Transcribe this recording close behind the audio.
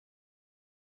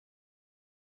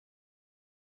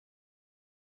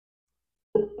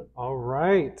All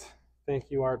right.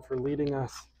 Thank you, Art, for leading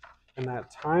us in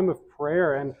that time of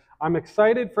prayer. And I'm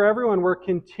excited for everyone. We're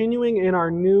continuing in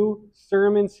our new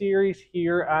sermon series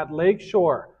here at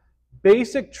Lakeshore.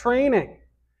 Basic training.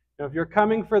 If you're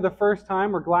coming for the first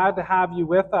time, we're glad to have you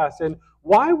with us. And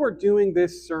why we're doing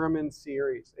this sermon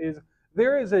series is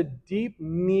there is a deep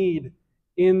need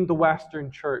in the Western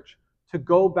church to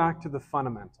go back to the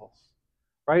fundamentals,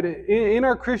 right? In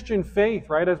our Christian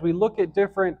faith, right, as we look at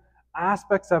different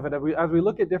aspects of it, as we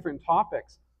look at different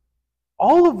topics,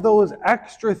 all of those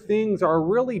extra things are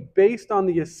really based on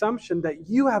the assumption that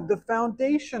you have the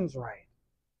foundations right.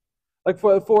 Like,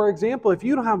 for example, if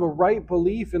you don't have a right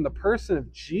belief in the person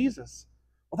of Jesus,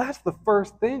 well, that's the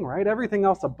first thing, right? Everything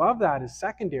else above that is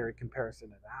secondary comparison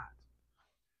to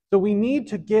that. So we need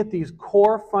to get these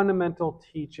core fundamental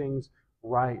teachings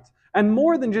right. And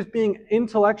more than just being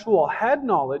intellectual head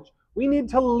knowledge, we need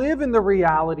to live in the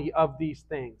reality of these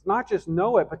things. Not just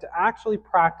know it, but to actually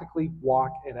practically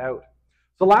walk it out.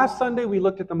 So last Sunday, we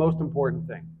looked at the most important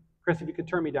thing. Chris, if you could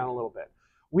turn me down a little bit.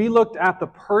 We looked at the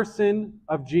person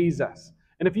of Jesus.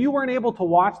 And if you weren't able to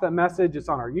watch that message, it's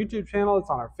on our YouTube channel, it's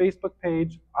on our Facebook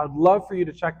page. I'd love for you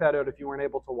to check that out if you weren't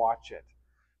able to watch it.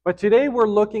 But today we're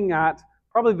looking at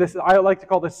probably this, I like to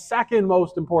call the second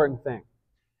most important thing.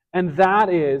 And that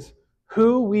is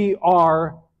who we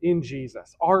are in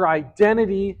Jesus, our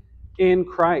identity in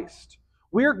Christ.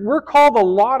 We're called a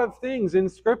lot of things in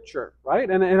Scripture, right?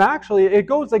 And actually, it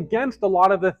goes against a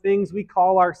lot of the things we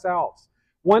call ourselves.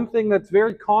 One thing that's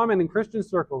very common in Christian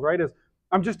circles, right, is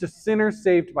I'm just a sinner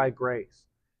saved by grace.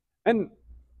 And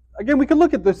again, we can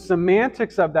look at the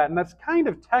semantics of that, and that's kind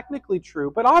of technically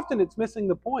true, but often it's missing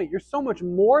the point. You're so much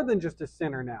more than just a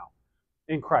sinner now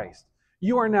in Christ.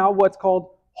 You are now what's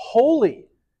called holy.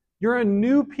 You're a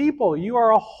new people. You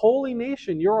are a holy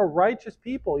nation. You're a righteous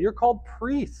people. You're called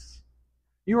priests.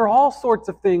 You are all sorts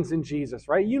of things in Jesus,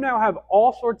 right? You now have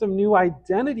all sorts of new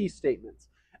identity statements.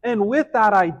 And with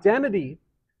that identity,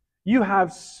 you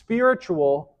have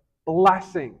spiritual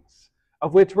blessings,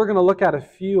 of which we're going to look at a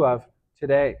few of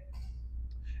today.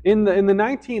 In the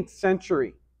 19th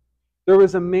century, there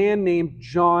was a man named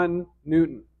John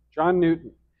Newton.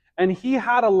 And he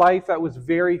had a life that was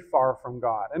very far from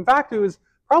God. In fact, it was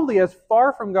probably as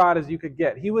far from God as you could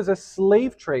get. He was a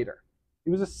slave trader.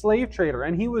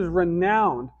 And he was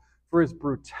renowned for his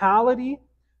brutality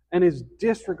and his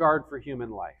disregard for human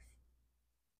life.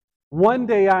 One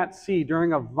day at sea,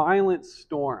 during a violent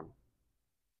storm,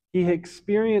 he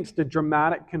experienced a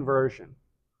dramatic conversion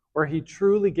where he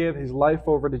truly gave his life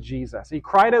over to Jesus. He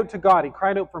cried out to God. He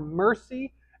cried out for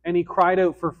mercy, and he cried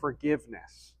out for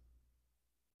forgiveness.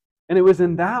 And it was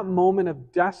in that moment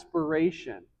of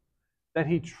desperation that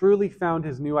he truly found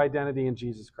his new identity in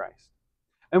Jesus Christ.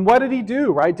 And what did he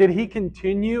do, right? Did he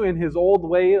continue in his old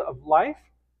way of life?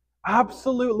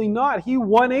 Absolutely not. He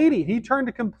 180. He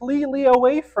turned completely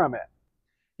away from it.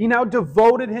 He now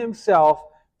devoted himself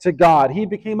to God. He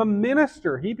became a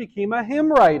minister. He became a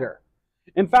hymn writer.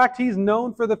 In fact, he's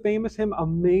known for the famous hymn,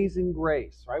 Amazing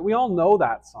Grace, right? We all know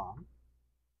that song.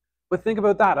 But think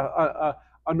about that.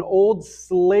 An old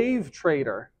slave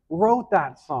trader wrote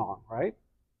that song, right?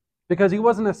 Because he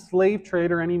wasn't a slave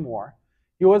trader anymore.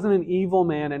 He wasn't an evil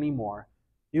man anymore.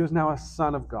 He was now a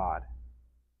son of God.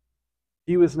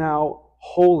 He was now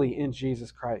holy in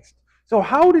Jesus Christ. So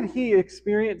how did he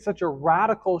experience such a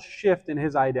radical shift in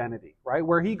his identity, right?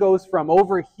 Where he goes from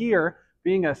over here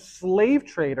being a slave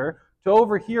trader to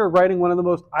over here writing one of the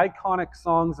most iconic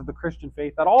songs of the Christian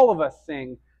faith that all of us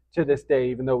sing to this day,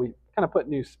 even though we kind of put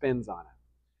new spins on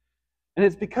it. And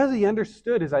it's because he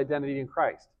understood his identity in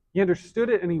Christ. He understood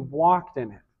it and he walked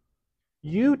in it.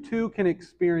 You too can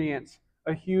experience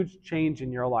a huge change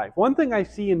in your life. One thing I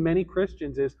see in many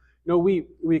Christians is, we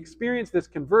experience this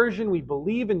conversion. We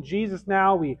believe in Jesus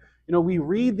now. We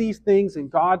read these things in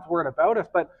God's Word about us,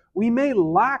 but we may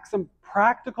lack some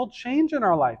practical change in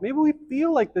our life. Maybe we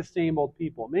feel like the same old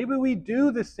people. Maybe we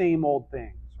do the same old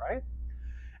things, right?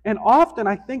 And often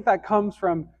I think that comes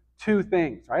from two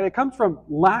things, right? It comes from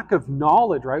lack of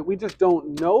knowledge, right? We just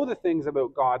don't know the things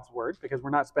about God's Word because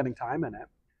we're not spending time in it.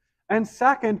 And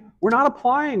second, we're not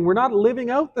applying, we're not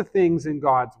living out the things in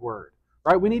God's Word,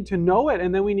 right? We need to know it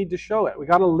and then we need to show it. We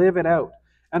got to live it out.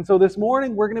 And so this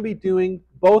morning, we're going to be doing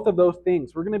both of those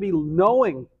things. We're going to be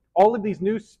knowing all of these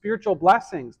new spiritual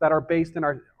blessings that are based in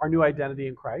our new identity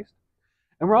in Christ.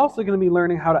 And we're also going to be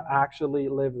learning how to actually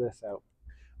live this out.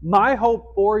 My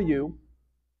hope for you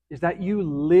is that you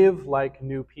live like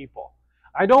new people.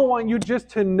 I don't want you just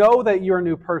to know that you're a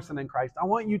new person in Christ. I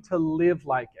want you to live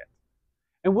like it.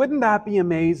 And wouldn't that be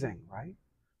amazing, right?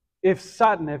 If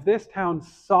Sutton, if this town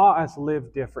saw us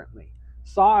live differently,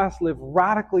 saw us live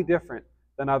radically different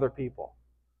than other people.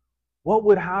 What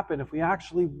would happen if we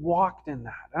actually walked in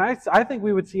that? And I think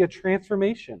we would see a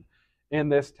transformation in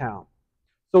this town.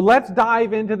 So let's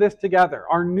dive into this together.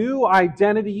 Our new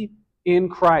identity in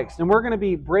Christ. And we're going to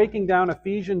be breaking down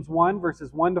Ephesians 1,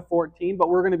 verses 1 to 14, but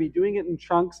we're going to be doing it in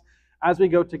chunks as we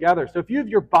go together. So if you have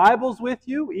your Bibles with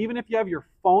you, even if you have your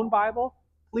phone Bible,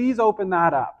 please open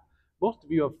that up. Most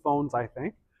of you have phones, I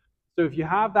think. So if you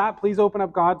have that, please open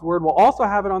up God's Word. We'll also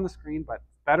have it on the screen, but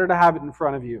better to have it in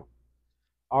front of you.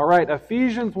 All right,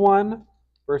 Ephesians 1,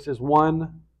 verses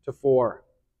 1 to 4.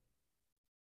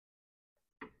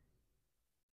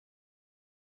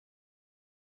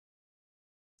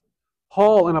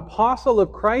 Paul, an apostle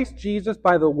of Christ Jesus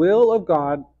by the will of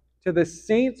God, to the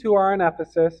saints who are in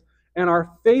Ephesus and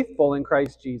are faithful in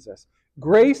Christ Jesus.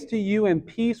 Grace to you and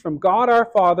peace from God our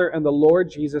Father and the Lord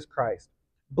Jesus Christ.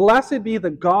 Blessed be the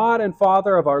God and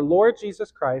Father of our Lord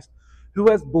Jesus Christ, who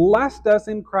has blessed us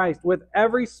in Christ with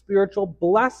every spiritual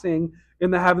blessing in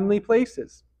the heavenly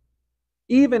places,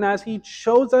 even as He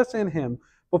chose us in Him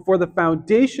before the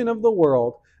foundation of the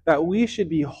world, that we should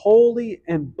be holy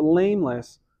and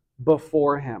blameless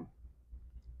before Him.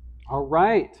 All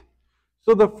right.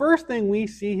 So the first thing we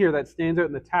see here that stands out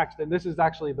in the text, and this is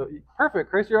actually perfect,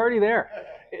 Chris, you're already there.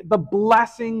 The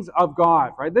blessings of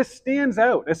God, right? This stands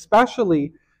out,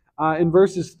 especially in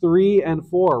verses 3 and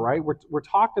 4, right? We're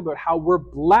talked about how we're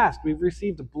blessed. We've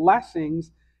received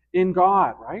blessings in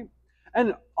God, right?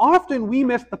 And often we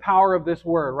miss the power of this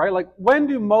word, right? Like, when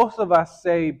do most of us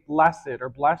say blessed or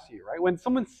bless you, right? When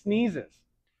someone sneezes.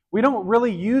 We don't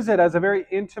really use it as a very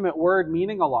intimate word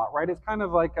meaning a lot, right? It's kind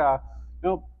of like,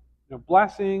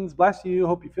 blessings, bless you,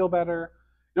 hope you feel better.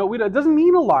 It doesn't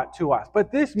mean a lot to us,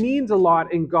 but this means a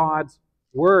lot in God's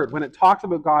word when it talks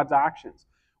about God's actions.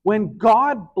 When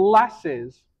God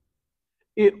blesses,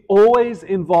 it always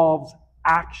involves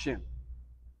action.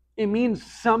 It means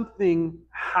something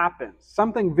happens.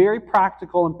 Something very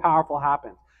practical and powerful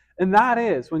happens. And that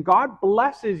is, when God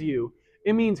blesses you,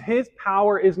 it means His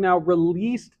power is now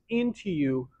released into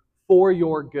you for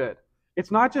your good.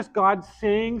 It's not just God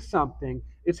saying something,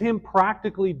 it's Him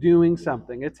practically doing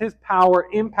something. It's His power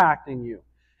impacting you.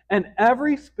 And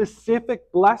every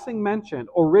specific blessing mentioned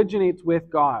originates with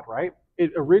God, right?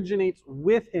 It originates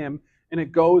with Him and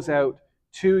it goes out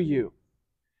to you.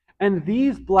 And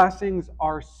these blessings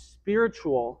are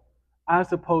spiritual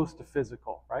as opposed to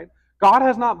physical, right? God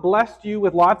has not blessed you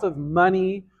with lots of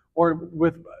money or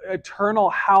with eternal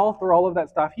health or all of that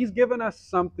stuff. He's given us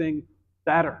something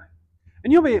better.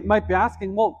 And you might be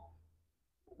asking, well,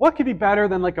 what could be better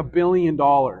than like $1 billion,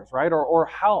 right? Or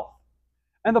health?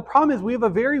 And the problem is we have a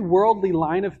very worldly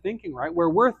line of thinking, right? Where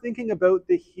we're thinking about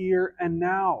the here and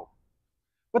now.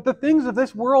 But the things of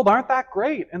this world aren't that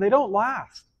great, and they don't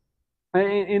last.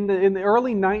 In the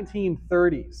early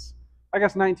 1930s, I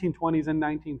guess 1920s and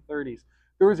 1930s,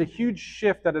 there was a huge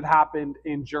shift that had happened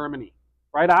in Germany.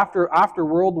 Right after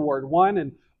World War I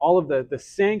and all of the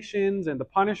sanctions and the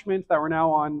punishments that were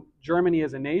now on Germany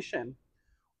as a nation,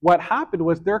 what happened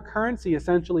was their currency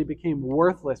essentially became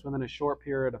worthless within a short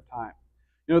period of time.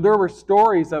 There were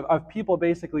stories of people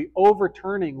basically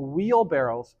overturning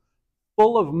wheelbarrows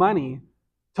full of money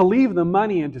to leave the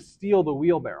money and to steal the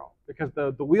wheelbarrow, because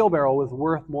the wheelbarrow was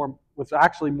worth more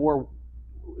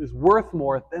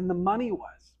than the money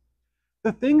was.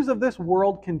 The things of this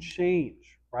world can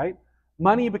change, right?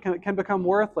 Money can become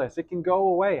worthless. It can go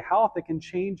away. Health, it can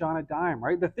change on a dime,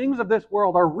 right? The things of this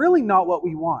world are really not what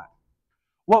we want.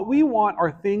 What we want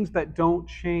are things that don't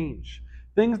change,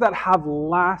 things that have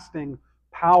lasting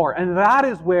power. And that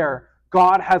is where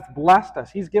God has blessed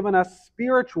us. He's given us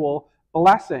spiritual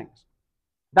blessings.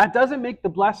 That doesn't make the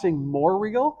blessing more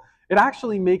real. It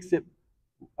actually makes it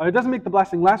doesn't make the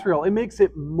blessing less real. It makes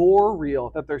it more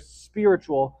real that there's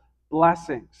spiritual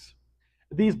blessings.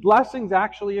 These blessings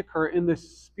actually occur in the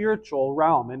spiritual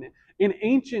realm. And in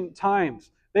ancient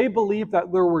times, they believed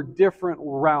that there were different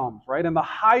realms, right? And the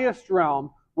highest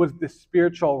realm was the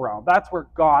spiritual realm. That's where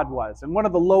God was. And one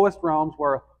of the lowest realms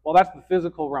that's the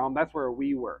physical realm. That's where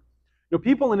we were.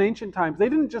 People in ancient times, they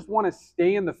didn't just want to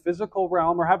stay in the physical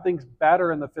realm or have things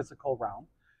better in the physical realm.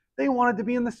 They wanted to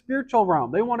be in the spiritual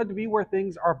realm. They wanted to be where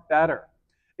things are better.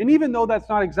 And even though that's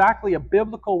not exactly a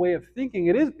biblical way of thinking,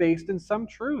 it is based in some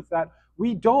truth that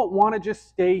we don't want to just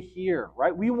stay here,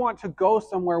 right? We want to go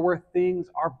somewhere where things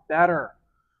are better,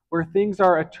 where things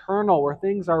are eternal, where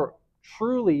things are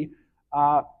truly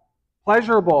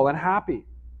pleasurable and happy,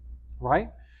 right?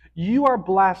 You are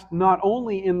blessed not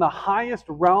only in the highest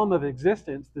realm of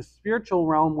existence, the spiritual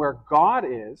realm where God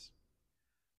is,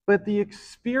 but the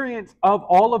experience of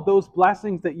all of those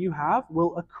blessings that you have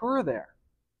will occur there.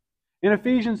 In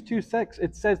Ephesians 2:6,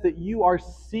 it says that you are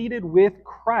seated with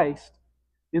Christ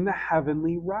in the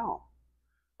heavenly realm.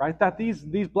 Right? That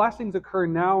these blessings occur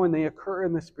now and they occur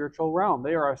in the spiritual realm.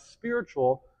 They are a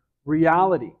spiritual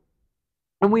reality.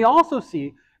 And we also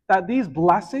see that these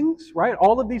blessings, right,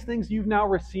 all of these things you've now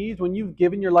received when you've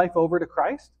given your life over to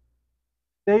Christ,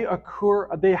 they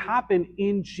happen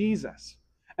in Jesus.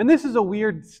 And this is a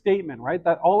weird statement, right?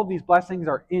 That all of these blessings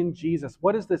are in Jesus.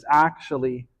 What does this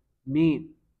actually mean?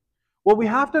 What we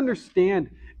have to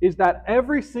understand is that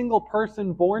every single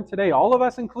person born today, all of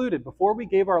us included, before we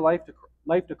gave our life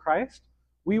to Christ,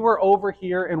 we were over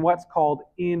here in what's called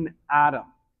in Adam.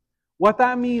 What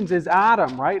that means is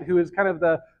Adam, right, who is kind of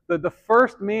the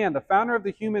first man, the founder of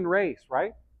the human race,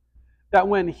 right? That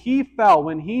when he fell,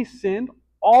 when he sinned,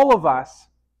 all of us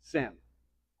sinned.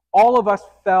 All of us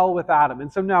fell with Adam.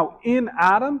 And so now in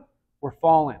Adam, we're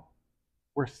fallen.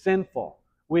 We're sinful.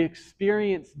 We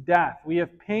experience death. We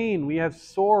have pain. We have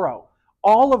sorrow.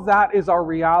 All of that is our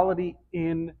reality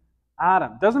in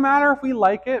Adam. Doesn't matter if we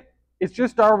like it. It's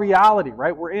just our reality,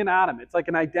 right? We're in Adam. It's like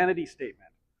an identity statement.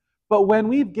 But when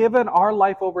we've given our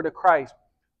life over to Christ,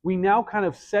 we now kind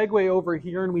of segue over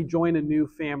here and we join a new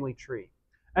family tree.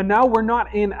 And now we're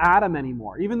not in Adam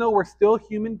anymore. Even though we're still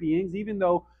human beings, even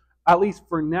though, at least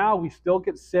for now, we still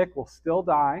get sick, we'll still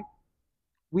die,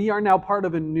 we are now part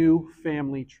of a new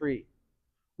family tree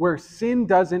where sin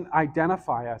doesn't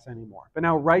identify us anymore, but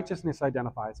now righteousness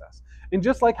identifies us. And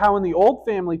just like how in the old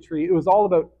family tree, it was all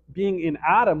about being in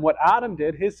Adam, what Adam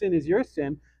did, his sin is your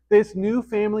sin, this new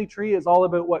family tree is all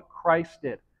about what Christ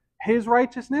did. His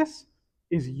righteousness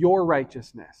is your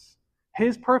righteousness.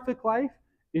 His perfect life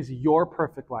is your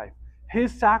perfect life.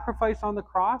 His sacrifice on the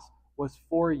cross was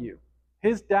for you.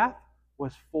 His death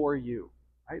was for you.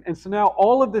 Right? And so now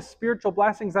all of the spiritual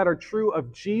blessings that are true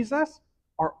of Jesus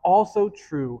are also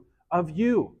true of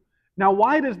you. Now,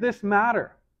 why does this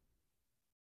matter?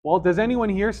 Well, does anyone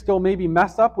here still maybe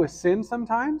mess up with sin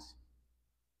sometimes?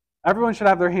 Everyone should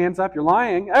have their hands up. You're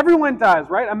lying. Everyone does,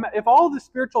 right? If all the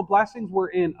spiritual blessings were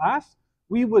in us,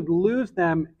 we would lose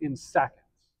them in seconds.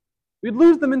 We'd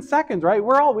lose them in seconds, right?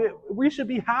 We should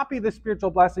be happy the spiritual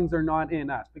blessings are not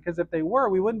in us, because if they were,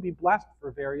 we wouldn't be blessed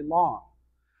for very long.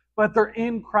 But they're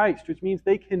in Christ, which means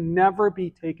they can never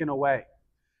be taken away.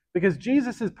 Because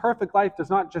Jesus' perfect life does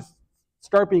not just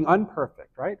start being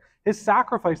unperfect, right? His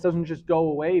sacrifice doesn't just go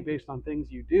away based on things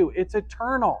you do. It's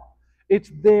eternal. It's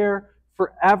there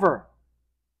forever.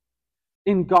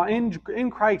 In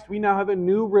Christ, we now have a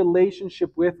new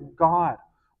relationship with God.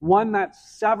 One that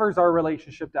severs our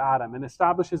relationship to Adam and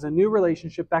establishes a new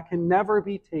relationship that can never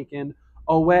be taken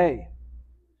away.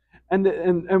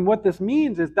 And what this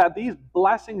means is that these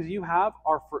blessings you have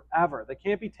are forever. They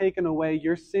can't be taken away.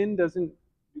 Your sin doesn't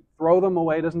throw them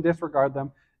away, doesn't disregard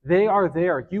them. They are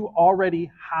there. You already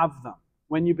have them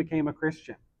when you became a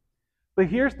Christian. But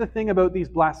here's the thing about these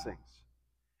blessings,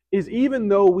 is even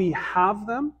though we have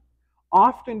them,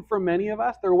 often for many of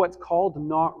us, they're what's called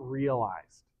not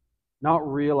realized. Not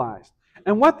realized.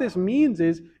 And what this means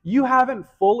is you haven't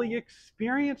fully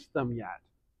experienced them yet.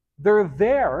 They're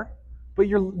there, but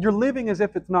you're living as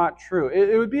if it's not true.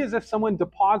 It would be as if someone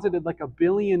deposited like $1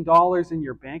 billion in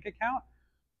your bank account,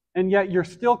 and yet you're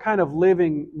still kind of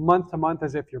living month to month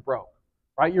as if you're broke,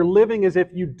 right? You're living as if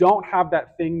you don't have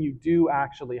that thing you do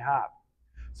actually have.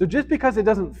 So just because it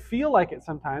doesn't feel like it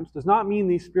sometimes does not mean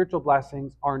these spiritual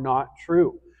blessings are not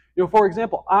true. You know, for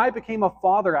example, I became a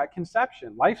father at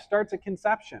conception. Life starts at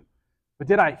conception. But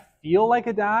did I feel like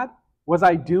a dad? Was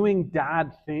I doing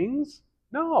dad things?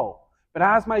 No. But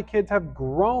as my kids have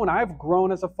grown, I've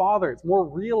grown as a father. It's more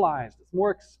realized. It's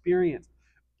more experienced.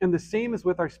 And the same is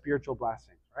with our spiritual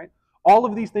blessings, right? All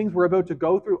of these things we're about to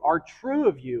go through are true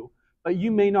of you, but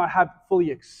you may not have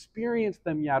fully experienced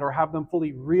them yet or have them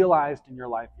fully realized in your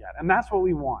life yet. And that's what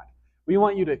we want. We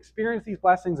want you to experience these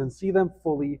blessings and see them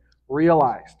fully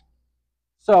realized.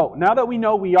 So, now that we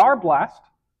know we are blessed,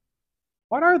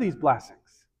 what are these blessings?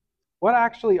 What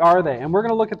actually are they? And we're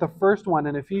going to look at the first one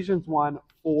in Ephesians 1,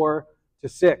 4-6.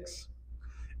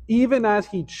 Even as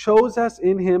he chose us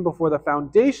in him before the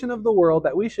foundation of the world,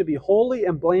 that we should be holy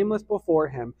and blameless before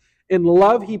him. In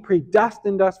love, he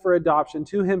predestined us for adoption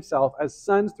to himself as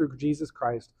sons through Jesus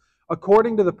Christ,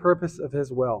 according to the purpose of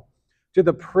his will, to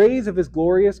the praise of his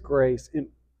glorious grace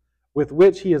with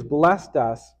which he has blessed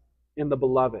us in the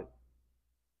beloved.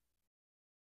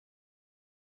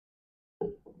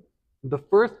 The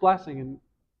first blessing, and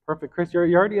perfect, Chris, you're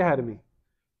already ahead of me.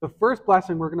 The first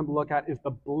blessing we're going to look at is the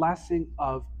blessing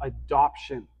of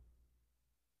adoption.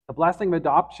 The blessing of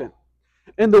adoption.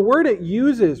 And the word it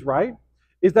uses, right,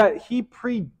 is that he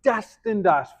predestined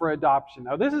us for adoption.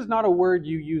 Now, this is not a word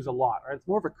you use a lot, right? It's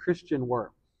more of a Christian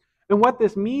word. And what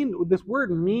this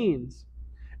word means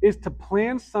is to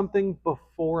plan something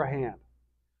beforehand.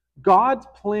 God's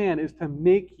plan is to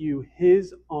make you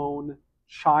his own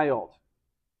child.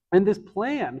 And this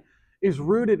plan is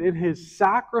rooted in his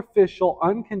sacrificial,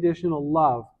 unconditional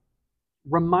love,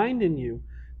 reminding you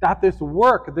that this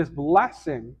work, this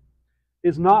blessing,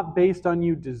 is not based on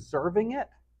you deserving it,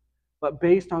 but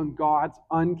based on God's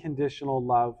unconditional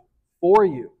love for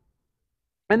you.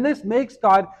 And this makes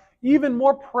God even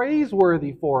more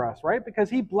praiseworthy for us, right? Because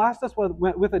he blessed us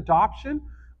with adoption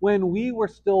when we were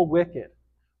still wicked.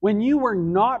 When you were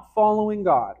not following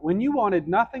God, when you wanted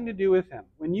nothing to do with him,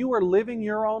 when you were living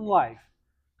your own life,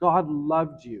 God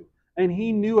loved you. And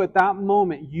he knew at that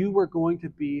moment you were going to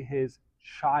be his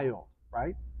child,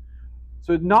 right?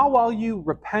 So not while you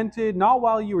repented, not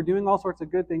while you were doing all sorts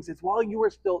of good things, it's while you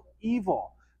were still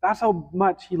evil. That's how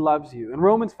much he loves you. In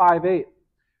Romans 5:8,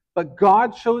 but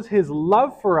God shows his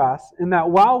love for us in that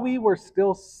while we were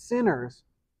still sinners,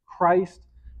 Christ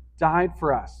died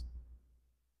for us.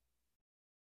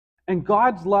 And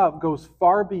God's love goes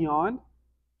far beyond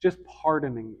just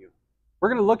pardoning you. We're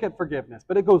going to look at forgiveness,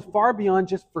 but it goes far beyond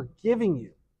just forgiving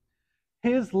you.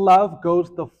 His love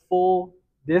goes the full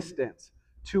distance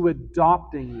to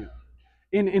adopting you.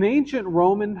 In ancient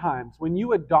Roman times, when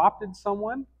you adopted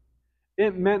someone,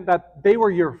 it meant that they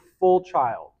were your full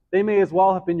child. They may as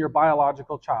well have been your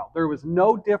biological child. There was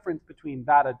no difference between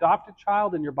that adopted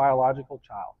child and your biological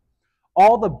child.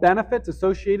 All the benefits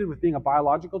associated with being a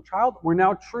biological child were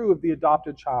now true of the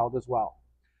adopted child as well.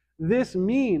 This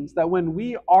means that when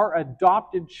we are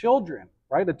adopted children,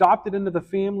 right, adopted into the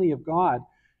family of God,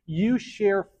 you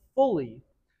share fully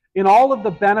in all of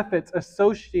the benefits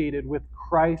associated with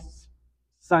Christ's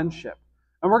sonship.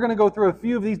 And we're going to go through a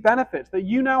few of these benefits that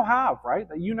you now have, right,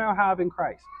 that you now have in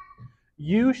Christ.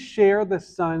 You share the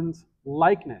Son's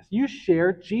likeness. You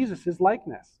share Jesus'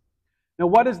 likeness. Now,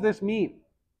 what does this mean?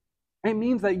 It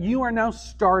means that you are now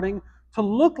starting to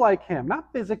look like him,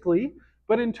 not physically,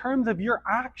 but in terms of your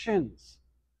actions.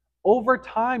 Over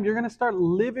time, you're going to start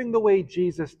living the way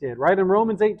Jesus did, right? In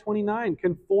Romans 8:29,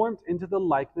 conformed into the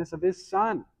likeness of his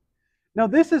Son. Now,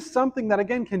 this is something that,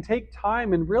 again, can take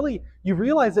time, and really, you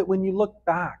realize it when you look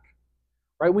back,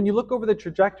 right? When you look over the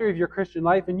trajectory of your Christian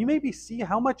life, and you maybe see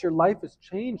how much your life has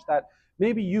changed, that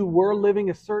maybe you were living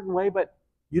a certain way, but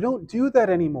you don't do that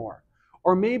anymore.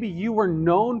 Or maybe you were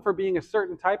known for being a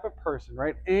certain type of person,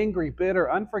 right? Angry, bitter,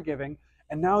 unforgiving,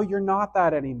 and now you're not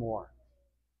that anymore.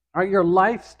 All right? Your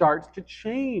life starts to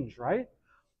change, right?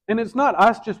 And it's not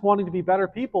us just wanting to be better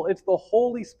people. It's the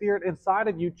Holy Spirit inside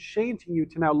of you changing you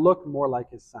to now look more like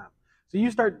his Son. So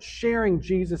you start sharing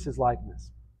Jesus'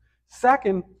 likeness.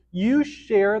 Second, you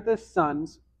share the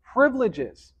Son's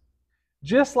privileges.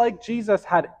 Just like Jesus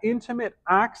had intimate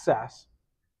access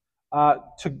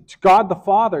to God the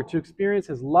Father, to experience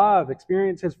his love,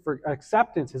 experience his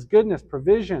acceptance, his goodness,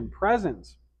 provision,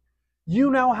 presence, you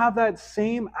now have that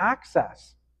same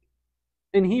access.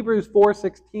 In Hebrews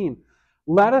 4:16,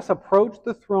 let us approach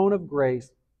the throne of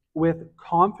grace with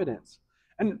confidence.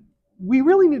 And we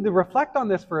really need to reflect on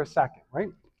this for a second, right?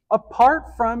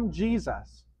 Apart from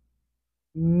Jesus,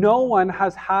 no one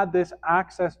has had this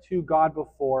access to God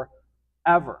before,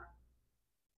 ever.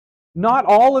 Not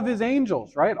all of his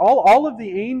angels, right? All of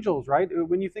the angels, right?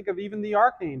 When you think of even the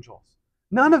archangels,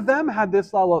 none of them had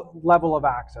this level of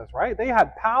access, right? They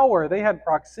had power, they had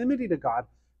proximity to God,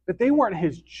 but they weren't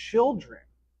his children.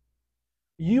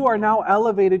 You are now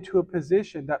elevated to a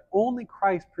position that only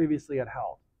Christ previously had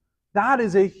held. That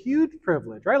is a huge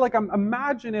privilege, right? Like,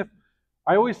 imagine if,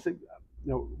 I always say,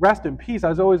 rest in peace.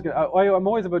 I'm always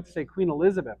about to say Queen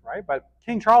Elizabeth, right? But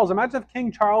King Charles, imagine if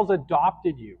King Charles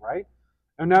adopted you, right?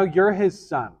 And now you're his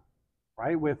son,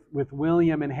 right? With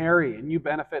William and Harry, and you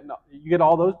benefit, you get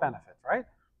all those benefits, right?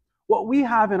 What we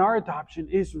have in our adoption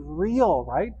is real,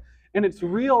 right? And it's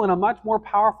real in a much more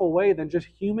powerful way than just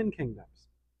human kingdoms.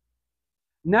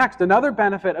 Next, another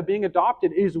benefit of being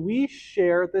adopted is we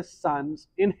share the Son's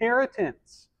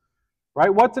inheritance,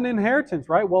 right? What's an inheritance,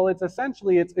 right? Well, it's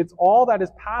essentially, it's all that is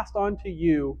passed on to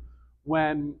you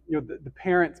when the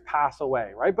parents pass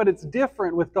away, right? But it's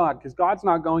different with God, because God's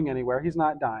not going anywhere. He's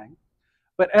not dying.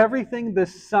 But everything the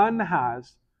Son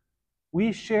has,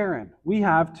 we share in. We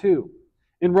have too.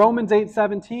 In Romans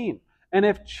 8:17, and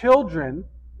if children,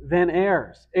 then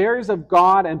heirs, heirs of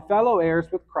God and fellow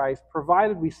heirs with Christ,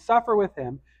 provided we suffer with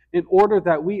him, in order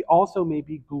that we also may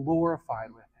be glorified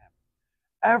with him.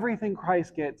 Everything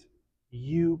Christ gets,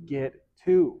 you get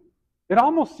too. It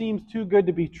almost seems too good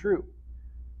to be true.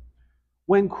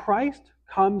 When Christ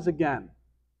comes again,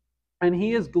 and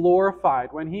he is glorified,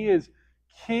 when he is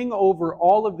king over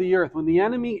all of the earth, when the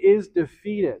enemy is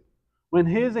defeated, when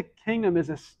his kingdom is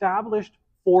established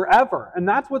forever, and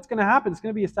that's what's going to happen. It's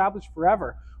going to be established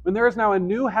forever. When there is now a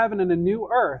new heaven and a new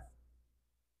earth,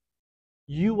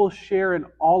 you will share in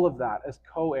all of that as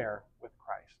co-heir with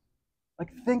Christ. Like,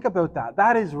 think about that.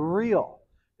 That is real.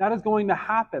 That is going to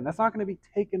happen. That's not going to be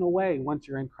taken away once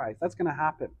you're in Christ. That's going to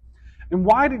happen. And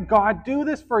why did God do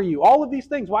this for you? All of these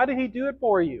things, why did he do it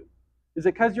for you? Is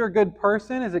it because you're a good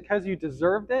person? Is it because you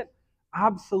deserved it?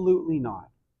 Absolutely not.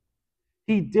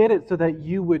 He did it so that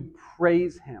you would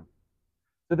praise him,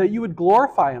 so that you would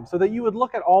glorify him, so that you would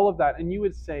look at all of that and you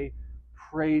would say,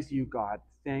 praise you, God.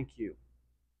 Thank you.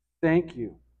 Thank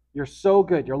you. You're so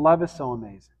good. Your love is so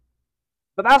amazing.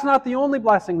 But that's not the only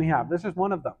blessing we have. This is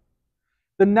one of them.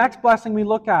 The next blessing we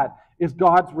look at is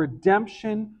God's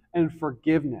redemption and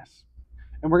forgiveness.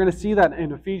 And we're going to see that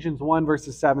in Ephesians 1,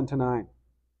 verses 7 to 9.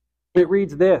 It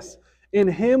reads this: in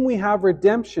him we have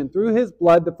redemption through his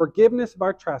blood, the forgiveness of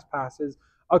our trespasses,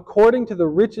 according to the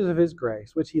riches of his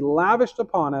grace, which he lavished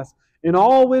upon us in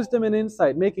all wisdom and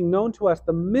insight, making known to us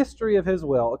the mystery of his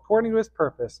will, according to his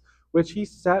purpose, which he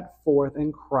set forth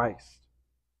in Christ.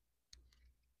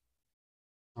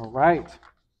 All right.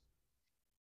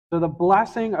 So the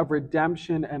blessing of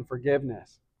redemption and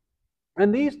forgiveness.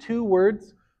 And these two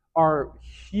words are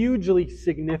hugely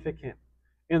significant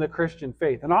in the Christian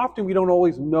faith. And often we don't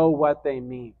always know what they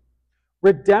mean.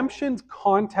 Redemption's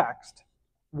context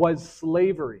was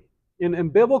slavery. In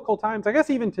biblical times, I guess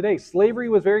even today, slavery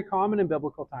was very common in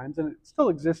biblical times, and it still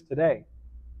exists today.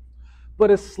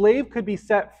 But a slave could be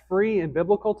set free in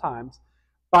biblical times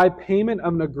by payment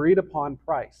of an agreed upon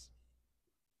price.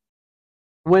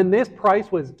 When this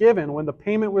price was given, when the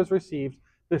payment was received,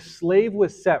 the slave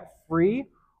was set free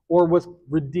or was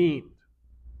redeemed.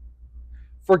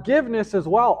 Forgiveness as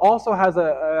well also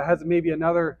has maybe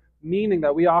another meaning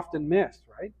that we often miss,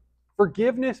 right?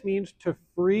 Forgiveness means to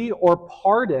free or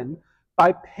pardon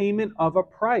by payment of a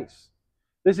price.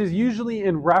 This is usually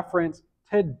in reference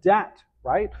to debt,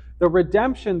 right? The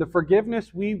redemption, the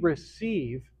forgiveness we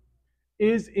receive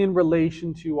is in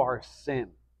relation to our sin.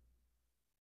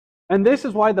 And this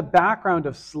is why the background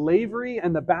of slavery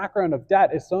and the background of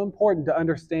debt is so important to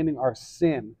understanding our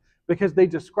sin, because they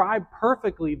describe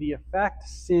perfectly the effect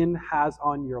sin has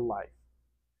on your life.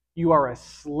 You are a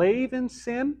slave in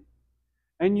sin,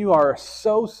 and you are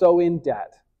so in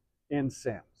debt in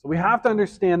sin. So we have to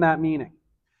understand that meaning.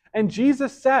 And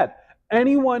Jesus said,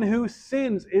 anyone who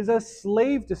sins is a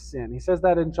slave to sin. He says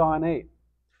that in John 8.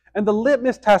 And the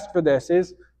litmus test for this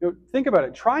is, think about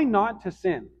it. Try not to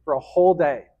sin for a whole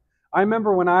day. I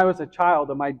remember when I was a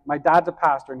child, and my dad's a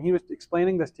pastor, and he was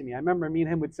explaining this to me. I remember me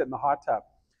and him would sit in the hot tub,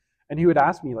 and he would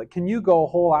ask me, like, can you go a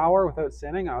whole hour without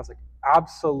sinning? I was like,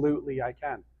 absolutely I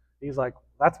can. He's like,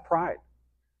 that's pride.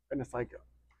 And it's like,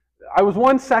 I was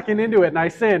 1 second into it, and I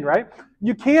sinned, right?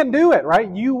 You can't do it, right?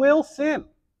 You will sin.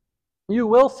 You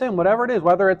will sin, whatever it is,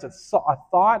 whether it's a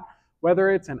thought, whether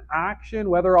it's an action,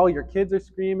 whether all your kids are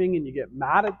screaming and you get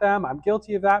mad at them. I'm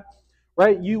guilty of that.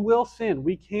 Right? You will sin.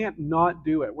 We can't not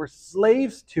do it. We're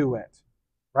slaves to it.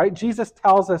 Right? Jesus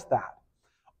tells us that.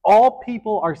 All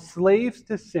people are slaves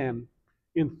to sin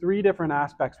in 3 different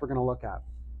aspects we're going to look at.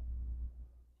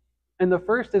 And the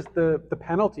first is the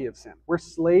penalty of sin. We're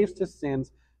slaves to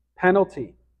sin's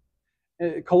penalty.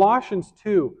 Colossians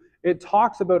 2, it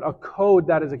talks about a code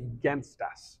that is against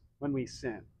us when we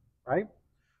sin. Right?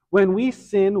 When we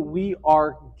sin, we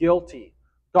are guilty.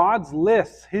 God's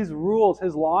lists, his rules,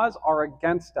 his laws are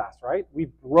against us, right?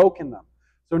 We've broken them.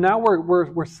 So now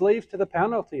we're slaves to the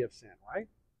penalty of sin, right?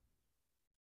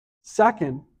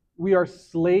 Second, we are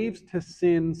slaves to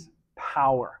sin's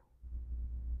power.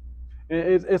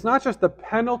 It's not just the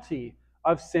penalty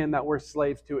of sin that we're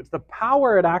slaves to. It's the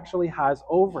power it actually has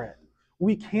over it.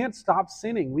 We can't stop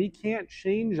sinning. We can't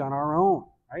change on our own,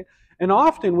 right? And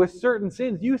often with certain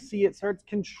sins, you see it starts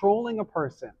controlling a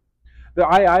person.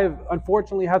 I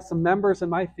unfortunately have some members in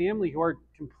my family who are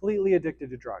completely addicted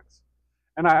to drugs.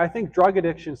 And I think drug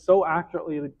addiction so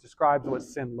accurately describes what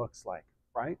sin looks like,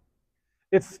 right?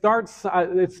 It starts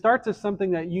as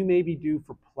something that you maybe do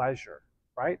for pleasure,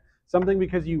 right? Something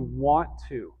because you want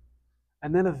to.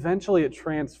 And then eventually it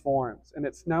transforms, and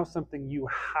it's now something you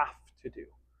have to do,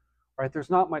 right? There's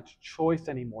not much choice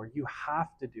anymore. You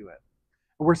have to do it.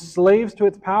 And we're slaves to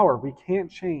its power. We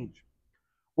can't change.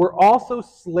 We're also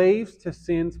slaves to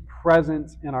sin's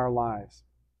presence in our lives.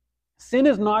 Sin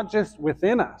is not just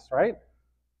within us, right?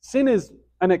 Sin is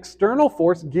an external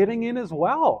force getting in as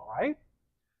well, right?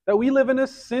 That we live in a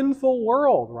sinful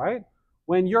world, right?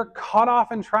 When you're cut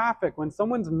off in traffic, when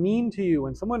someone's mean to you,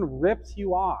 when someone rips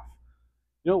you off,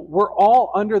 We're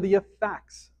all under the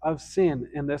effects of sin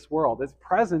in this world. Its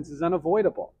presence is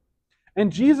unavoidable.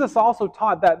 And Jesus also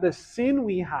taught that the sin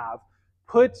we have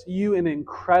puts you in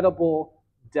incredible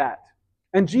debt.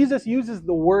 And Jesus uses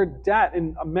the word debt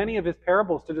in many of his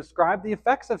parables to describe the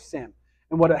effects of sin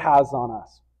and what it has on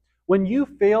us. When you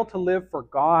fail to live for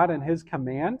God and his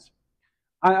commands,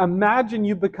 I imagine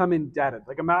you become indebted.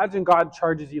 Like, imagine God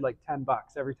charges you like $10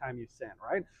 every time you sin,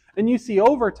 right? And you see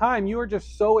over time, you are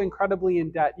just so incredibly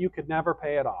in debt, you could never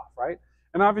pay it off, right?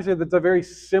 And obviously, that's a very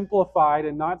simplified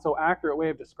and not so accurate way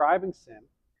of describing sin.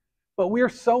 But we are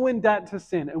so in debt to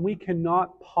sin, and we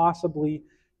cannot possibly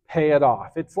pay it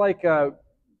off. It's like a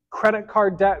credit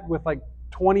card debt with like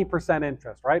 20%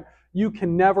 interest, right? You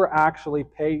can never actually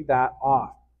pay that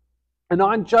off. And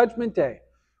on Judgment Day,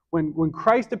 when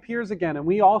Christ appears again and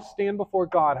we all stand before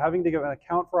God having to give an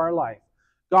account for our life,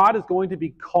 God is going to be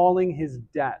calling his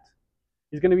debt.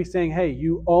 He's going to be saying, hey,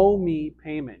 you owe me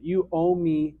payment. You owe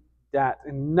me debt.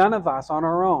 And none of us on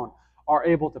our own are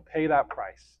able to pay that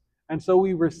price. And so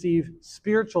we receive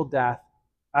spiritual death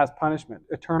as punishment,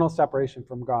 eternal separation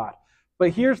from God.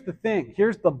 But here's the thing.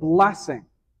 Here's the blessing.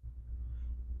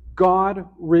 God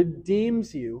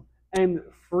redeems you and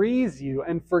frees you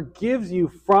and forgives you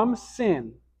from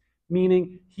sin,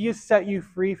 meaning he has set you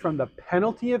free from the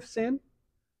penalty of sin,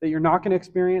 that you're not going to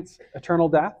experience eternal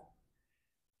death.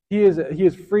 He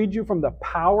has freed you from the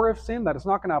power of sin, that it's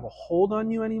not going to have a hold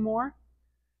on you anymore.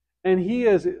 And he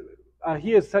has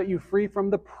set you free from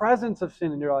the presence of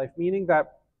sin in your life, meaning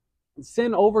that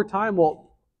sin over time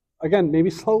will, again, maybe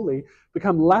slowly,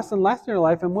 become less and less in your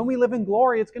life. And when we live in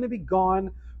glory, it's going to be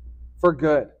gone for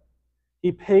good.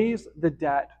 He pays the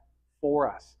debt for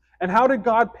us. And how did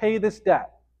God pay this debt?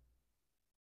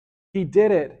 He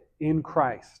did it in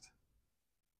Christ,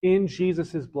 in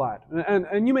Jesus' blood.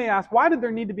 And you may ask, why did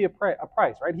there need to be a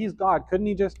price, right? He's God. Couldn't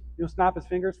he just snap his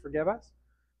fingers, forgive us?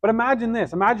 But imagine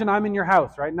this. Imagine I'm in your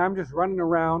house, right? And I'm just running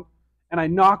around and I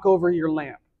knock over your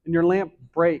lamp and your lamp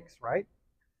breaks, right?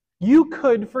 You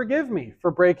could forgive me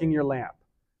for breaking your lamp.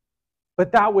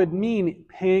 But that would mean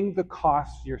paying the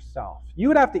cost yourself. You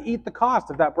would have to eat the cost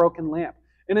of that broken lamp.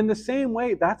 And in the same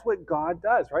way, that's what God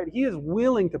does, right? He is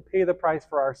willing to pay the price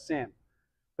for our sin.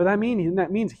 But that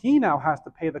means he now has to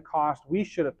pay the cost we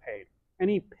should have paid. And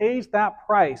he pays that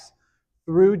price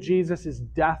through Jesus'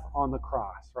 death on the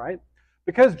cross, right?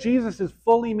 Because Jesus is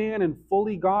fully man and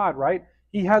fully God, right?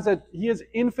 He has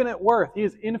infinite worth. He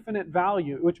has infinite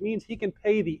value, which means he can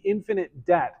pay the infinite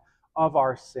debt of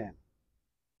our sin.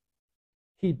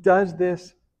 He does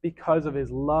this because of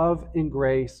his love and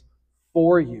grace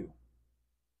for you.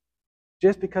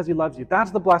 Just because he loves you.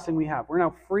 That's the blessing we have. We're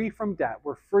now free from debt.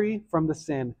 We're free from the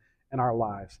sin in our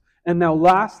lives. And now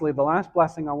lastly, the last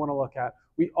blessing I want to look at,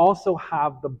 we also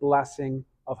have the blessing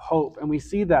of hope. And we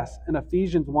see this in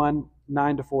Ephesians 1,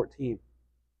 9-14.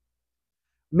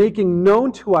 Making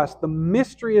known to us the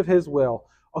mystery of his will,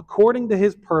 according to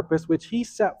his purpose, which he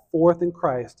set forth in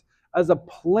Christ, as a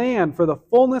plan for the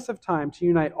fullness of time to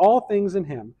unite all things in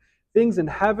him, things in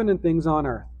heaven and things on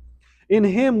earth. In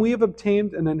him we have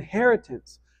obtained an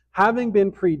inheritance, having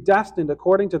been predestined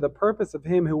according to the purpose of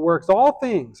him who works all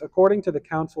things according to the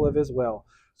counsel of his will,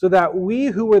 so that we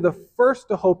who were the first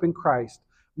to hope in Christ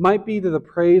might be to the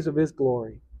praise of his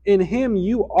glory. In him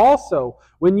you also,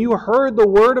 when you heard the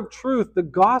word of truth, the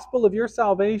gospel of your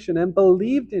salvation, and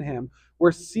believed in him,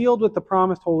 were sealed with the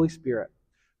promised Holy Spirit,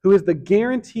 who is the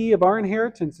guarantee of our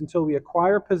inheritance until we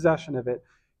acquire possession of it,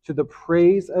 to the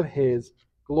praise of his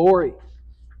glory.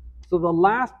 So the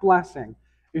last blessing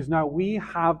is now we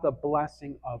have the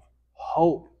blessing of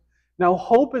hope. Now,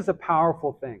 hope is a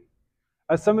powerful thing.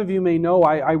 As some of you may know,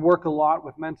 I work a lot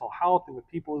with mental health and with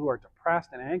people who are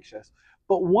depressed and anxious.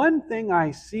 But one thing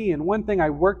I see and one thing I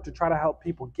work to try to help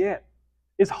people get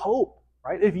is hope,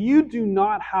 right? If you do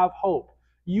not have hope,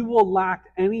 you will lack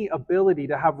any ability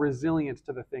to have resilience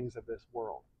to the things of this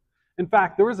world. In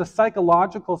fact, there was a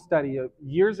psychological study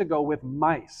years ago with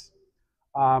mice.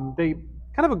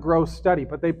 Kind of a gross study,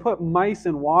 but they put mice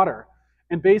in water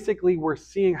and basically were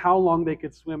seeing how long they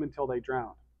could swim until they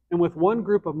drowned. And with one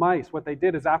group of mice, what they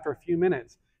did is after a few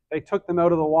minutes, they took them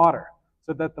out of the water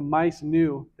so that the mice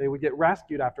knew they would get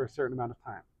rescued after a certain amount of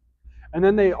time. And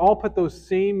then they all put those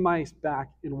same mice back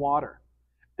in water.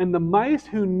 And the mice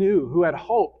who had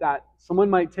hope that someone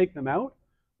might take them out,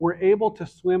 were able to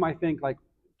swim, I think, like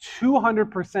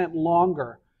 200%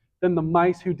 longer than the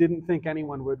mice who didn't think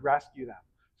anyone would rescue them.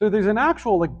 So there's an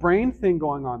actual brain thing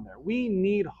going on there. We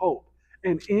need hope.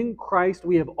 And in Christ,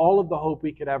 we have all of the hope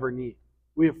we could ever need.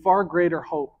 We have far greater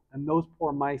hope than those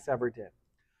poor mice ever did.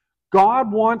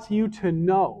 God wants you to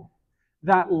know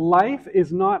that life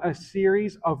is not a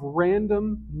series of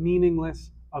random,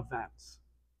 meaningless events.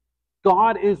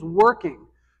 God is working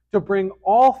to bring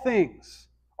all things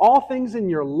in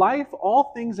your life,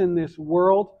 all things in this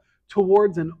world,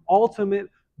 towards an ultimate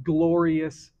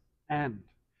glorious end.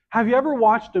 Have you ever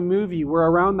watched a movie where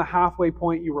around the halfway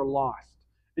point you were lost?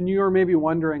 And you were maybe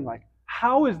wondering, like,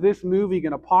 how is this movie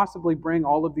going to possibly bring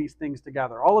all of these things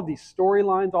together? All of these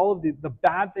storylines, all of the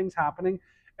bad things happening,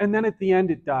 and then at the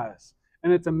end it does.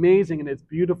 And it's amazing and it's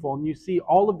beautiful. And you see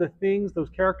all of the things those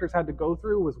characters had to go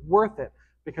through was worth it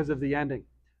because of the ending.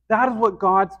 That is what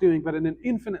God's doing, but in an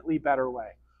infinitely better way.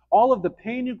 All of the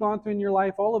pain you've gone through in your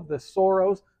life, all of the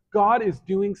sorrows, God is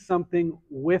doing something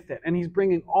with it. And He's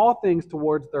bringing all things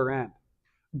towards their end.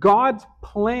 God's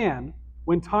plan,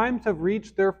 when times have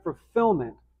reached their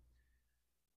fulfillment,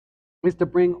 is to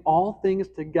bring all things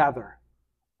together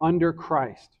under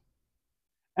Christ.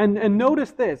 And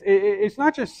notice this, it's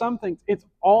not just some things, it's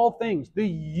all things. The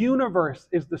universe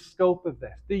is the scope of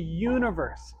this. The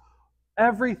universe,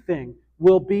 everything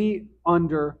will be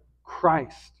under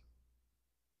Christ.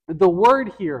 The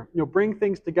word here, bring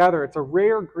things together, it's a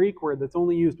rare Greek word that's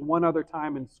only used one other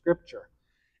time in Scripture.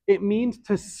 It means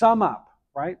to sum up,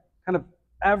 right? Kind of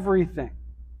everything.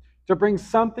 To bring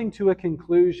something to a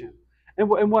conclusion. And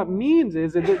what it means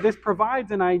is that this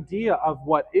provides an idea of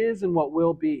what is and what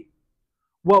will be.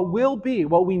 What will be,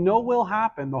 what we know will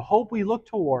happen, the hope we look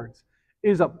towards,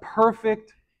 is a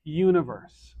perfect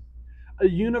universe. A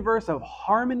universe of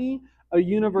harmony, a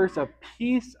universe of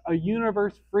peace, a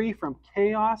universe free from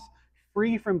chaos,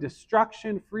 free from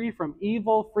destruction, free from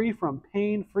evil, free from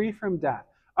pain, free from death.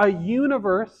 A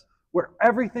universe where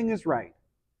everything is right,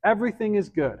 everything is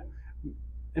good.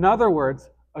 In other words,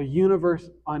 a universe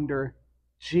under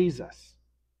Jesus.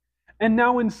 And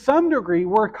now, in some degree,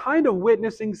 we're kind of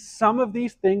witnessing some of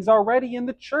these things already in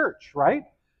the church, right?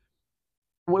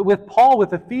 With Paul,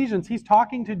 with Ephesians, he's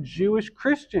talking to Jewish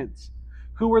Christians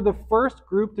who were the first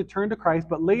group to turn to Christ,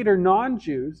 but later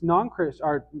non-Jews,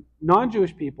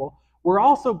 non-Jewish people were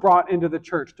also brought into the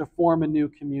church to form a new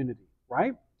community,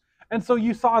 right? And so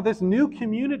you saw this new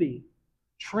community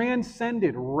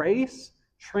transcended race,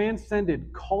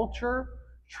 transcended culture,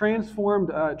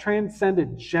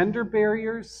 transcended gender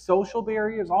barriers, social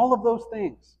barriers, all of those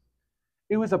things.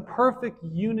 It was a perfect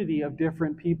unity of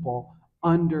different people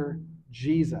under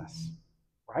Jesus,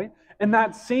 right? And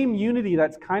that same unity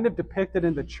that's kind of depicted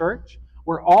in the church,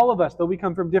 where all of us, though we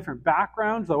come from different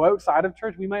backgrounds, though outside of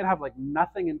church, we might have like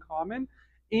nothing in common.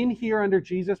 In here under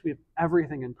Jesus, we have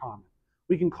everything in common.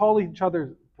 We can call each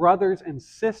other brothers and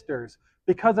sisters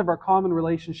because of our common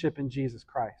relationship in Jesus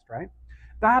Christ, right?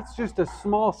 That's just a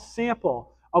small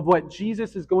sample of what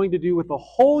Jesus is going to do with the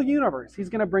whole universe. He's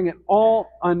going to bring it all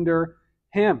under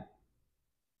Him.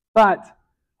 But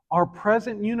our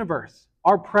present universe,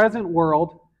 our present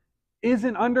world,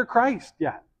 isn't under Christ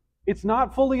yet. It's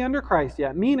not fully under Christ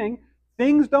yet, meaning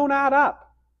things don't add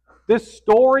up. This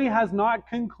story has not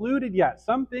concluded yet.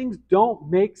 Some things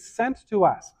don't make sense to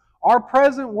us. Our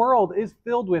present world is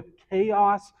filled with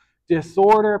chaos,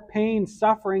 disorder, pain,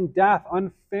 suffering, death,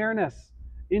 unfairness,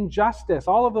 injustice,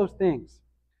 all of those things.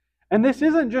 And this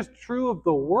isn't just true of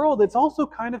the world, it's also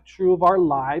kind of true of our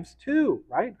lives too,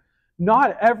 right?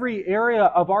 Not every area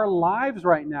of our lives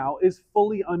right now is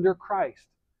fully under Christ,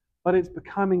 but it's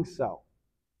becoming so.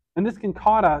 And this can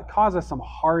cause us some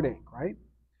heartache, right?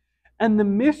 And the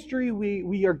mystery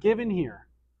we are given here,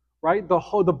 right?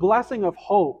 The blessing of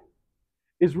hope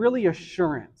is really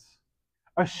assurance.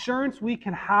 Assurance we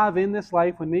can have in this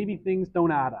life when maybe things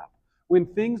don't add up. When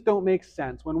things don't make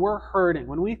sense, when we're hurting,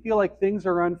 when we feel like things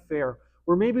are unfair,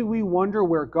 or maybe we wonder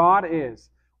where God is,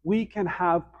 we can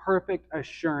have perfect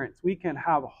assurance. We can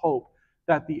have hope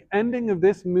that the ending of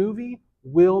this movie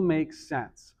will make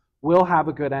sense, will have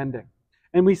a good ending.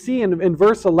 And we see in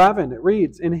verse 11, it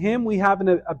reads, "In Him we have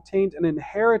obtained an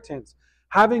inheritance,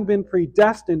 having been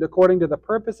predestined according to the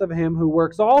purpose of Him who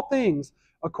works all things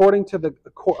according to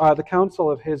the counsel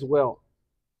of His will."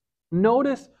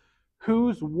 Notice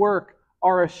whose work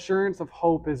our assurance of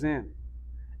hope is in.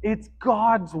 It's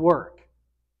God's work.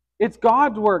 It's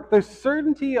God's work. The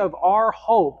certainty of our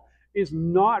hope is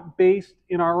not based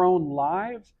in our own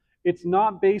lives. It's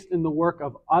not based in the work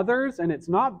of others, and it's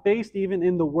not based even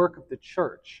in the work of the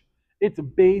church. It's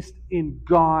based in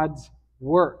God's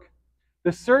work.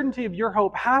 The certainty of your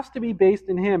hope has to be based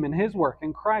in Him and His work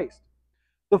in Christ.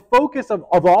 The focus of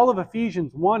all of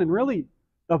Ephesians 1, and really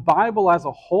the Bible as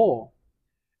a whole,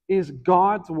 is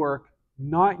God's work,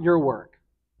 not your work.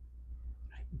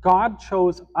 God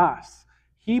chose us.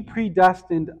 He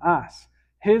predestined us.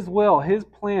 His will, His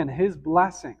plan, His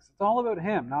blessings. It's all about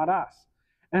Him, not us.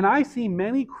 And I see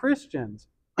many Christians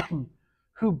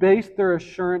who base their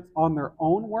assurance on their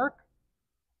own work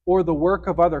or the work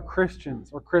of other Christians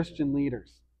or Christian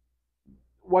leaders.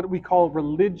 What we call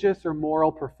religious or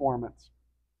moral performance.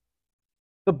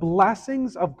 The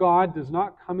blessings of God does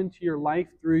not come into your life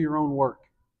through your own work.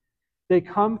 They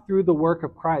come through the work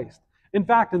of Christ. In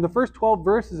fact, in the first 12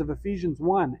 verses of Ephesians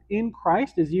 1, in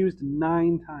Christ is used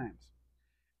 9 times.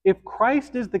 If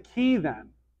Christ is the key, then,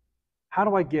 how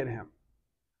do I get him?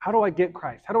 How do I get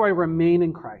Christ? How do I remain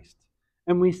in Christ?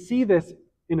 And we see this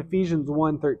in Ephesians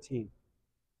 1:13.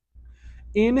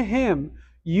 In him,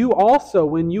 you also,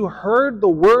 when you heard the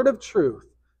word of truth,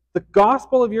 the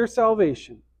gospel of your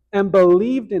salvation, and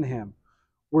believed in him,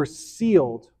 were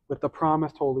sealed with the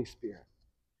promised Holy Spirit.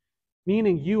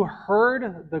 Meaning you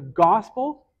heard the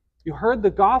gospel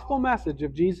message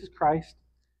of Jesus Christ,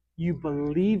 you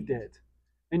believed it,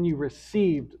 and you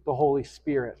received the Holy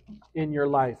Spirit in your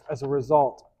life as a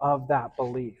result of that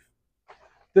belief.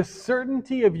 The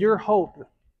certainty of your hope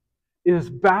is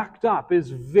backed up, is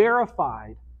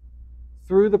verified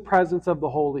through the presence of the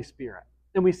Holy Spirit.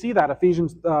 And we see that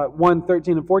Ephesians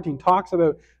 1:13 and 14 talks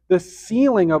about the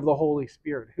sealing of the Holy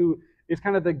Spirit, who is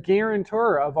kind of the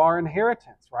guarantor of our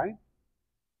inheritance, right?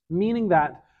 Meaning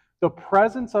that the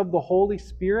presence of the Holy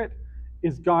Spirit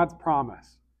is God's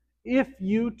promise. If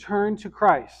you turn to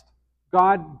Christ,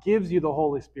 God gives you the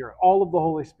Holy Spirit, all of the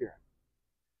Holy Spirit.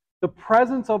 The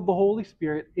presence of the Holy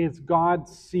Spirit is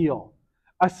God's seal.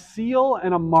 A seal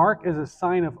and a mark is a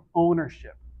sign of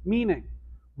ownership. Meaning,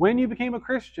 when you became a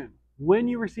Christian, when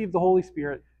you received the Holy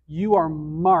Spirit, you are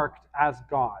marked as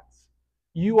God's.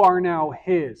 You are now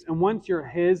His. And once you're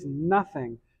His,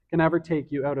 nothing can ever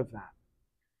take you out of that.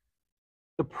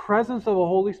 The presence of the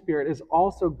Holy Spirit is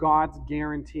also God's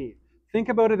guarantee. Think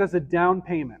about it as a down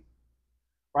payment,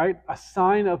 right? A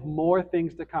sign of more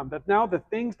things to come. That now the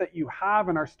things that you have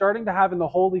and are starting to have in the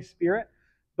Holy Spirit,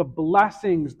 the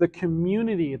blessings, the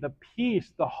community, the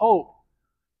peace, the hope,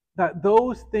 that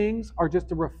those things are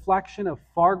just a reflection of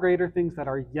far greater things that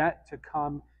are yet to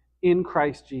come in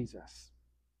Christ Jesus.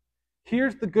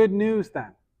 Here's the good news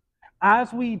then.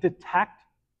 As we detect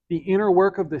the inner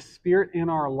work of the Spirit in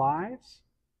our lives,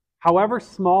 however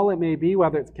small it may be,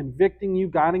 whether it's convicting you,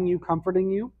 guiding you, comforting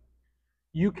you,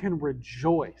 you can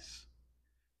rejoice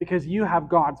because you have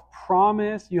God's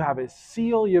promise, you have His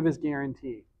seal, you have His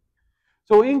guarantee.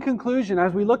 So in conclusion,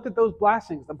 as we looked at those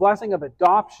blessings, the blessing of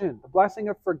adoption, the blessing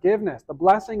of forgiveness, the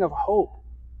blessing of hope,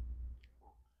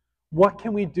 what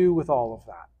can we do with all of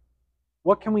that?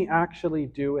 What can we actually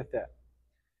do with it?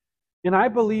 And I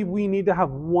believe we need to have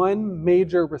one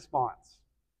major response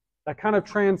that kind of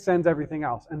transcends everything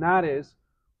else, and that is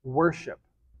worship.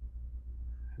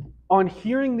 On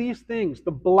hearing these things,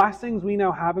 the blessings we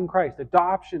now have in Christ,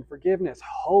 adoption, forgiveness,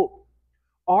 hope,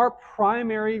 our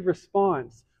primary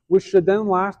response, which should then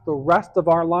last the rest of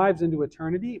our lives into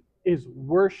eternity, is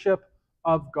worship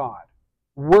of God.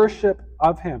 Worship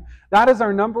of Him. That is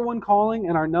our number one calling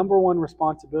and our number one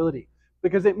responsibility,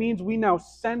 because it means we now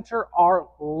center our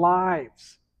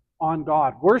lives on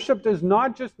God. Worship does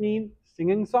not just mean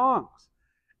singing songs.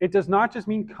 It does not just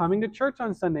mean coming to church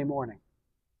on Sunday morning.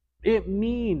 It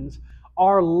means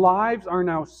our lives are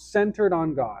now centered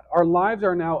on God. Our lives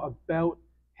are now about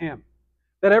Him.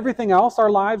 That everything else our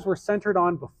lives were centered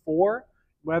on before,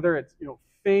 whether it's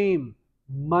fame,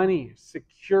 money,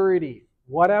 security,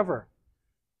 whatever,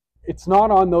 it's not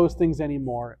on those things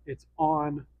anymore. It's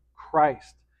on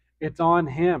Christ. It's on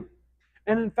Him.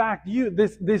 And in fact,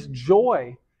 this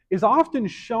joy is often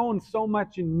shown so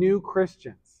much in new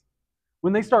Christians.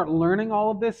 When they start learning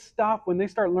all of this stuff, when they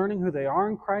start learning who they are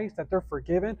in Christ, that they're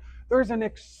forgiven, there's an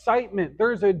excitement,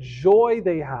 there's a joy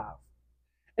they have.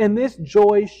 And this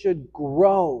joy should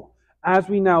grow as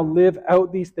we now live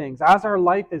out these things. As our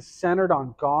life is centered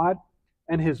on God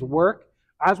and His work,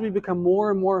 as we become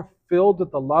more and more filled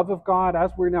with the love of God,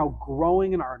 as we're now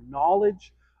growing in our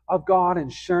knowledge of God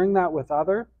and sharing that with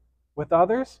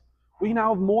others, we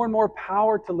now have more and more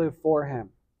power to live for Him.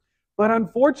 But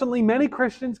unfortunately, many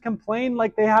Christians complain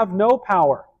like they have no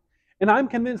power. And I'm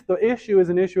convinced the issue is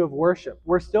an issue of worship.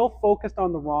 We're still focused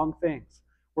on the wrong things.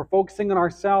 We're focusing on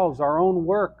ourselves, our own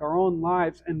work, our own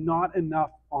lives, and not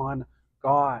enough on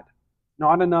God.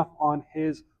 Not enough on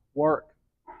His work.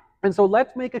 And so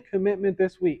let's make a commitment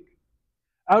this week.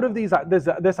 Out of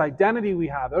this identity we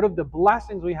have, out of the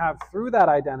blessings we have through that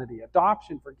identity,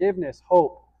 adoption, forgiveness,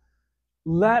 hope,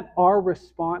 let our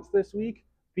response this week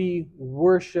be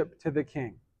worship to the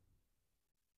King.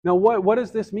 Now, what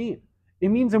does this mean? It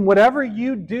means in whatever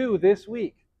you do this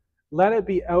week, let it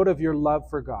be out of your love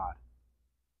for God.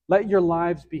 Let your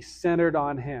lives be centered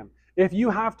on Him. If you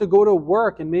have to go to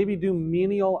work and maybe do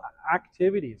menial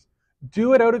activities,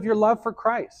 do it out of your love for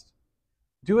Christ.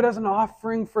 Do it as an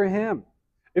offering for Him.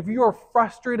 If you are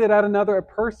frustrated at another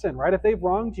person, right, if they've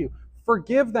wronged you,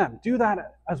 forgive them. Do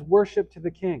that as worship to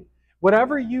the King.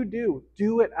 Whatever you do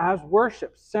it as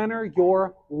worship. Center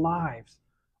your lives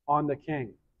on the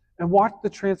King. And watch the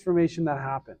transformation that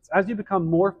happens. As you become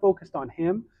more focused on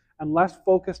Him and less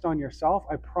focused on yourself,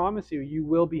 I promise you, you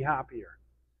will be happier.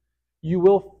 You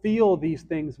will feel these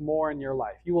things more in your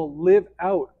life. You will live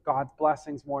out God's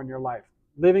blessings more in your life.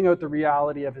 Living out the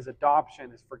reality of His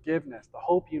adoption, His forgiveness, the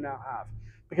hope you now have.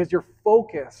 Because you're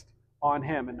focused on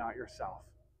Him and not yourself.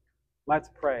 Let's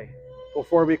pray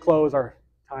before we close our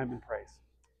time in praise.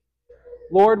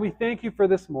 Lord, we thank You for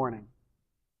this morning.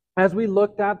 As we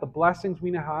looked at the blessings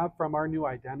we now have from our new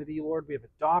identity, Lord, we have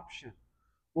adoption.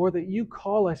 Lord, that You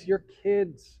call us Your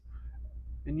kids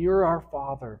and You're our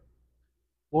Father.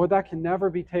 Lord, that can never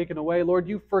be taken away. Lord,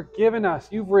 You've forgiven us.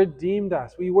 You've redeemed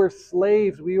us. We were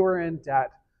slaves. We were in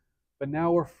debt. But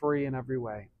now we're free in every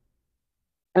way.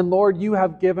 And Lord, You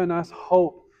have given us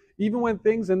hope. Even when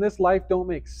things in this life don't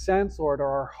make sense, Lord, or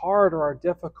are hard or are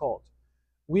difficult,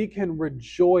 we can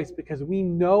rejoice because we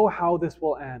know how this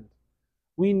will end.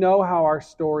 We know how our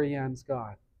story ends,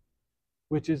 God,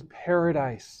 which is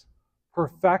paradise,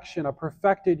 perfection, a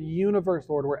perfected universe,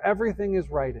 Lord, where everything is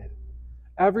righted.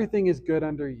 Everything is good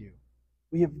under You.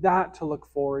 We have that to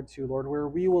look forward to, Lord, where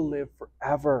we will live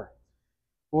forever.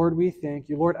 Lord, we thank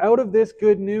You, Lord, out of this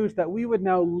good news that we would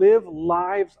now live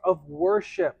lives of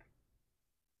worship,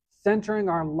 centering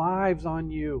our lives on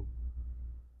You.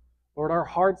 Lord, our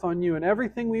hearts on You. And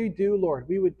everything we do, Lord,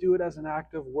 we would do it as an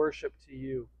act of worship to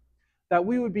You. That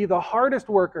we would be the hardest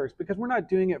workers because we're not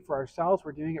doing it for ourselves,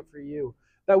 we're doing it for You.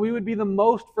 That we would be the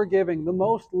most forgiving, the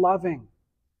most loving.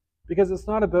 Because it's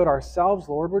not about ourselves,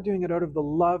 Lord. We're doing it out of the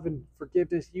love and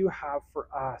forgiveness You have for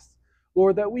us.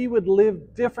 Lord, that we would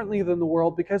live differently than the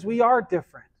world because we are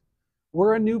different.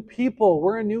 We're a new people.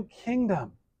 We're a new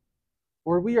kingdom.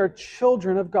 Lord, we are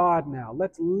children of God now.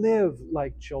 Let's live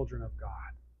like children of God.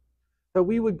 That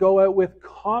we would go out with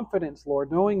confidence,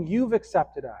 Lord, knowing You've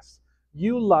accepted us.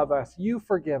 You love us. You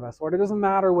forgive us. Lord, it doesn't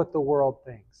matter what the world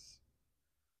thinks.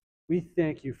 We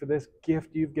thank You for this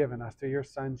gift You've given us through Your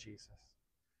Son, Jesus.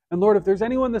 And Lord, if there's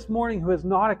anyone this morning who has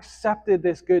not accepted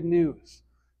this good news,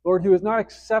 Lord, who has not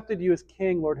accepted You as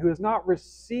King, Lord, who has not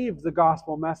received the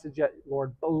gospel message yet,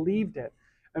 Lord, believed it,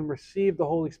 and received the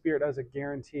Holy Spirit as a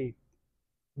guarantee,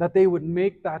 that they would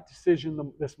make that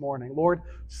decision this morning. Lord,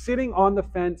 sitting on the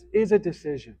fence is a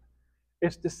decision.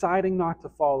 It's deciding not to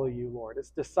follow You, Lord.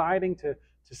 It's deciding to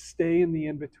stay in the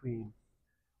in-between.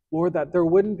 Lord, that there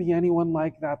wouldn't be anyone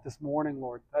like that this morning,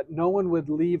 Lord, that no one would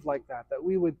leave like that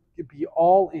we would be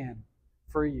all in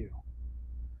for You.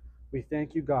 We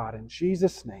thank You, God, in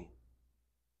Jesus' name.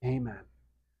 Amen.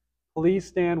 Please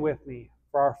stand with me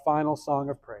for our final song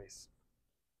of praise.